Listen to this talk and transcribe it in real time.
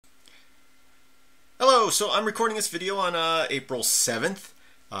Hello, so I'm recording this video on April 7th.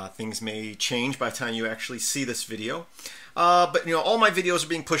 Things may change by the time you actually see this video. But all my videos are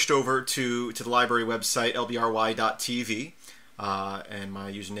being pushed over to the library website, LBRY.tv. And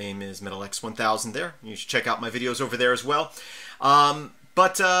my username is MetalX1000 there. You should check out my videos over there as well.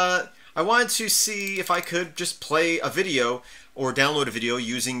 But I wanted to see if I could just play a video or download a video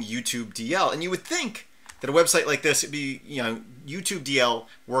using YouTube DL. And you would think that a website like this, it'd be, YouTube DL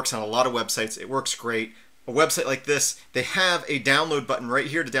works on a lot of websites. It works great. A website like this, they have a download button right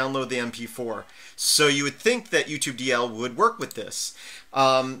here to download the MP4. So you would think that YouTube DL would work with this.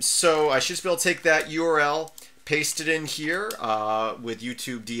 So I should just be able to take that URL, paste it in here with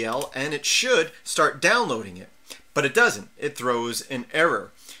YouTube DL, and it should start downloading it. But it doesn't. It throws an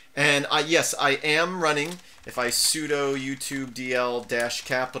error. And yes, I am running, if I sudo YouTube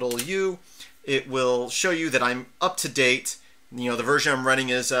DL-U, it will show you that I'm up to date. The version I'm running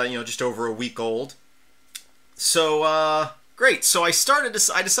is just over a week old. So great. So I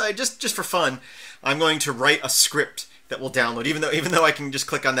decided just for fun, I'm going to write a script that will download, even though I can just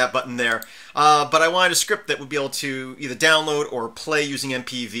click on that button there. But I wanted a script that would be able to either download or play using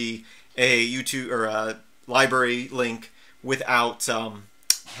MPV a YouTube or a library link without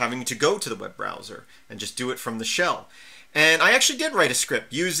having to go to the web browser and just do it from the shell. And I actually did write a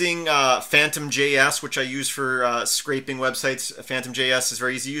script using Phantom.js, which I use for scraping websites. Phantom.js is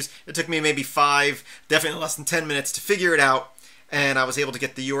very easy to use. It took me maybe definitely less than 10 minutes to figure it out, and I was able to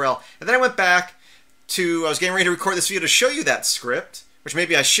get the URL. And then I went back I was getting ready to record this video to show you that script, which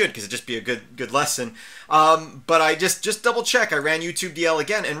maybe I should because it'd just be a good lesson. But I just double check. I ran YouTube DL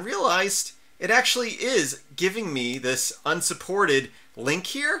again and realized it actually is giving me this unsupported link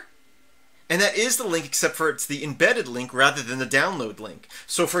here. And that is the link, except for it's the embedded link rather than the download link.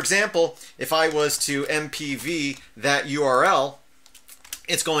 So for example, if I was to MPV that URL,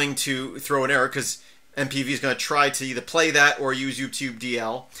 it's going to throw an error because MPV is going to try to either play that or use YouTube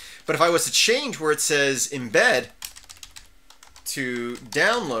DL. But if I was to change where it says embed to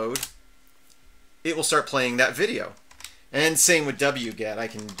download, it will start playing that video. And same with wget. I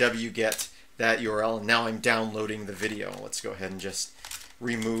can wget that URL, and now I'm downloading the video. Let's go ahead and just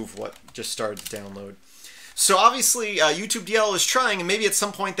remove what just started to download. So obviously YouTube DL is trying, and maybe at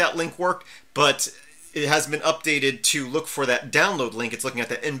some point that link worked, but it has been updated to look for that download link. It's looking at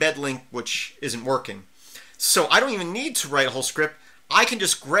the embed link, which isn't working. So I don't even need to write a whole script. I can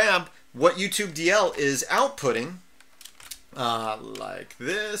just grab what YouTube DL is outputting, like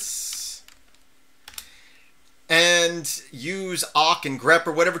this, and use awk and grep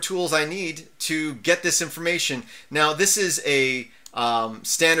or whatever tools I need to get this information. Now this is a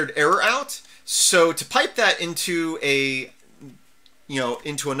standard error out. So to pipe that into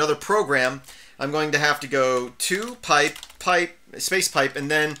into another program, I'm going to have to go to pipe, space pipe, and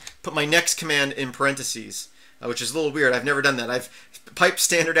then put my next command in parentheses, which is a little weird. I've never done that. I've piped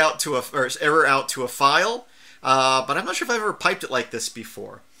standard out to or error out to a file, but I'm not sure if I've ever piped it like this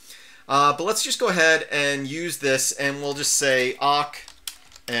before. But let's just go ahead and use this, and we'll just say awk,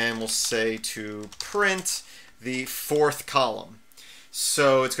 and we'll say to print the fourth column.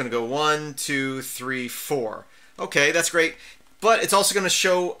 So it's going to go 1, 2, 3, 4. Okay, that's great. But it's also going to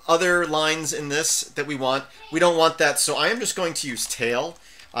show other lines in this that we want. We don't want that, so I am just going to use tail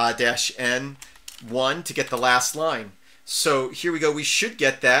 -n1 to get the last line. So here we go. We should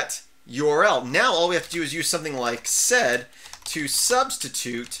get that URL. Now all we have to do is use something like sed to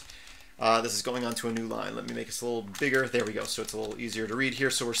substitute. This is going on to a new line. Let me make this a little bigger. There we go. So it's a little easier to read here.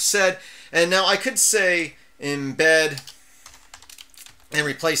 So we're sed. And now I could say embed and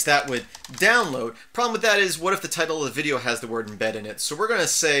replace that with download. Problem with that is, what if the title of the video has the word embed in it? So we're going to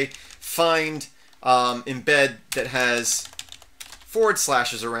say find embed that has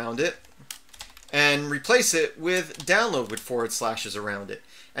 // around it and replace it with download with // around it.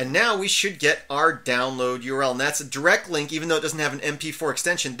 And now we should get our download URL. And that's a direct link, even though it doesn't have an MP4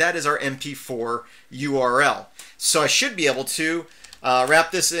 extension. That is our MP4 URL. So I should be able to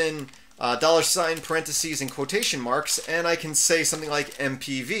wrap this in $, parentheses, and quotation marks, and I can say something like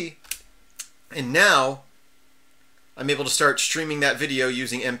MPV, and now I'm able to start streaming that video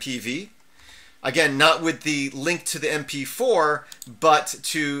using MPV. Again, not with the link to the MP4, but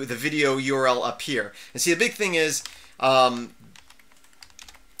to the video URL up here. And see, the big thing is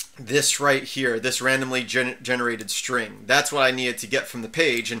this right here, this randomly generated string. That's what I needed to get from the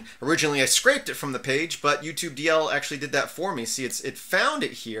page, and originally I scraped it from the page, but YouTube DL actually did that for me. See, it found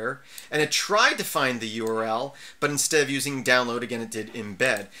it here, and it tried to find the URL, but instead of using download, again, it did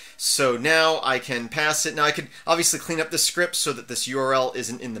embed. So now I can pass it. Now I could obviously clean up the script so that this URL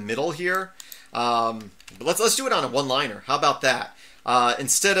isn't in the middle here, but let's do it on a one-liner. How about that?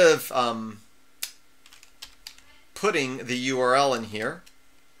 Instead of putting the URL in here.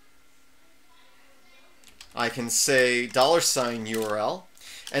 I can say $URL,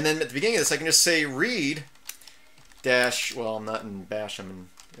 and then at the beginning of this I can just say read dash, well, I'm not in bash, I'm in,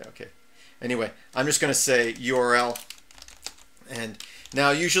 yeah, okay. Anyway, I'm just going to say URL, and now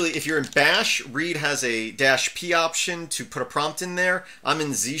usually if you're in bash, read has a -p option to put a prompt in there. I'm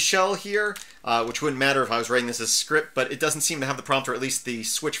in Z shell here, which wouldn't matter if I was writing this as a script, but it doesn't seem to have the prompt, or at least the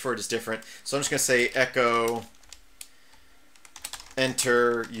switch for it is different. So I'm just going to say echo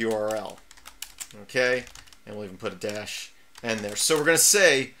enter URL, okay, and we'll even put a dash n there. So we're going to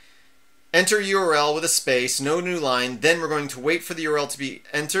say enter URL with a space, no new line, then we're going to wait for the URL to be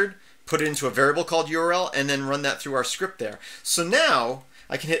entered, put it into a variable called URL, and then run that through our script there. So now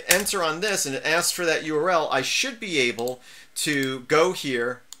I can hit enter on this and it asks for that URL. I should be able to go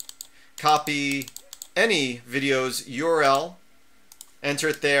here, copy any video's URL, enter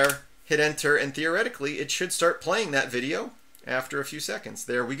it there, hit enter, and theoretically it should start playing that video after a few seconds.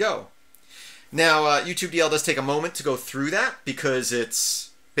 There we go. Now YouTube DL does take a moment to go through that because it's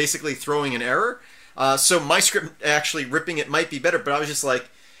basically throwing an error. So my script actually ripping it might be better, but I was just like,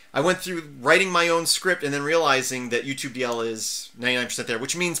 I went through writing my own script and then realizing that YouTube DL is 99% there,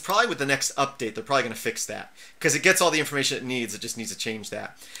 which means probably with the next update, they're probably going to fix that because it gets all the information it needs. It just needs to change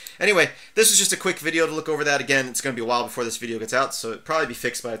that. Anyway, this was just a quick video to look over that. Again, it's going to be a while before this video gets out, so it'll probably be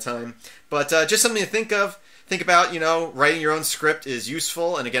fixed by the time. But just something to think of. Think about, you know, writing your own script is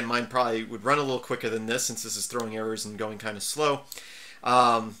useful. And again, mine probably would run a little quicker than this since this is throwing errors and going kind of slow.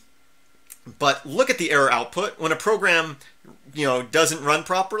 But look at the error output. When a program, you know, doesn't run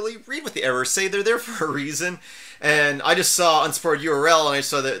properly, read what the errors say. They're there for a reason. And I just saw unsupported URL and I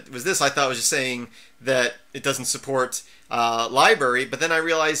saw that it was this. I thought it was just saying that it doesn't support LBRY, but then I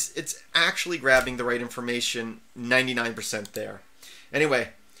realized it's actually grabbing the right information 99% there. Anyway,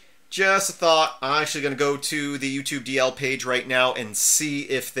 just a thought. I'm actually going to go to the YouTube DL page right now and see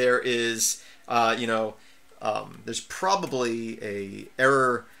if there is, there's probably a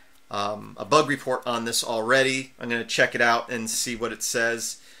error, a bug report on this already. I'm going to check it out and see what it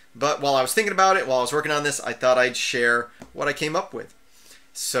says. But while I was thinking about it, while I was working on this, I thought I'd share what I came up with.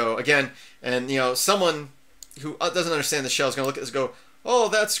 So again, and you know, someone who doesn't understand the shell is going to look at this and go, oh,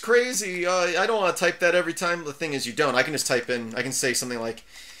 that's crazy. I don't want to type that every time. The thing is, you don't. I can just type in, I can say something like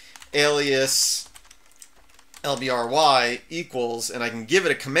alias LBRY equals, and I can give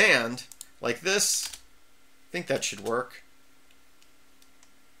it a command like this. I think that should work.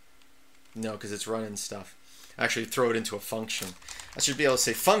 No, because it's running stuff. Actually, throw it into a function. I should be able to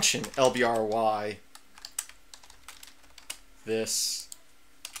say function LBRY this.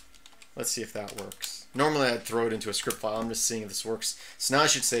 Let's see if that works. Normally I'd throw it into a script file. I'm just seeing if this works. So now I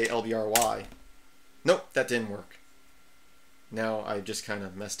should say LBRY. Nope, that didn't work. Now I just kind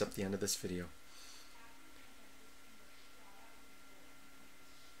of messed up the end of this video.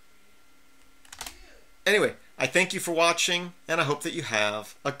 Anyway, I thank you for watching, and I hope that you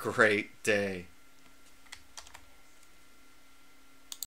have a great day.